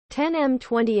10M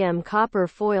 20M copper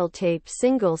foil tape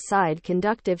single-side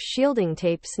conductive shielding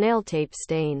tape Snail tape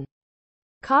stain.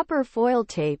 Copper foil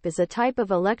tape is a type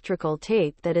of electrical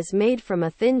tape that is made from a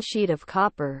thin sheet of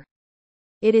copper.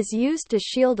 It is used to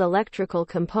shield electrical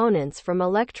components from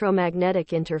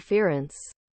electromagnetic interference,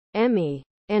 (EMI),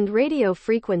 and radio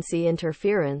frequency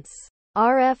interference,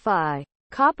 (RFI).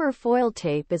 Copper foil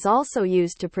tape is also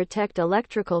used to protect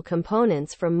electrical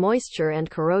components from moisture and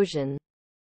corrosion.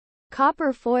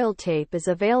 Copper foil tape is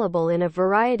available in a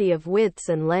variety of widths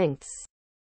and lengths.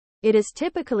 It is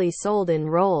typically sold in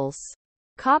rolls.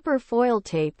 Copper foil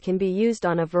tape can be used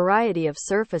on a variety of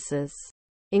surfaces,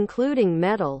 including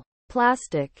metal,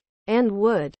 plastic, and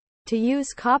wood. To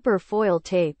use copper foil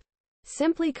tape,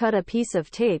 simply cut a piece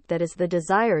of tape that is the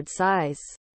desired size.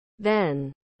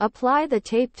 Then, apply the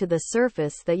tape to the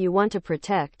surface that you want to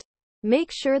protect.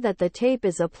 Make sure that the tape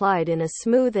is applied in a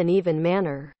smooth and even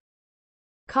manner.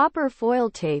 Copper foil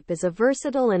tape is a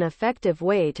versatile and effective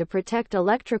way to protect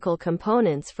electrical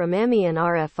components from EMI and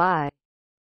RFI.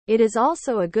 It is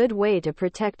also a good way to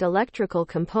protect electrical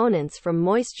components from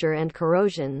moisture and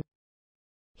corrosion.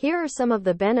 Here are some of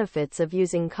the benefits of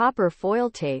using copper foil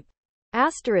tape.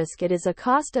 It is a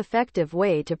cost-effective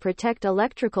way to protect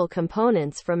electrical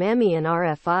components from EMI and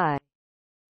RFI.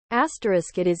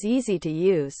 It is easy to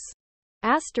use.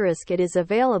 It is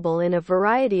available in a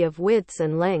variety of widths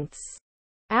and lengths.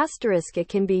 It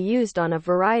can be used on a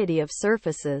variety of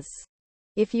surfaces.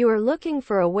 If you are looking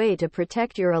for a way to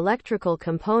protect your electrical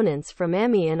components from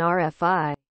EMI and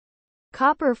RFI,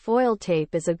 copper foil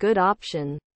tape is a good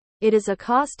option. It is a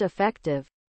cost-effective,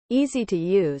 easy to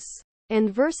use, and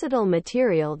versatile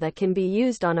material that can be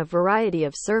used on a variety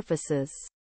of surfaces.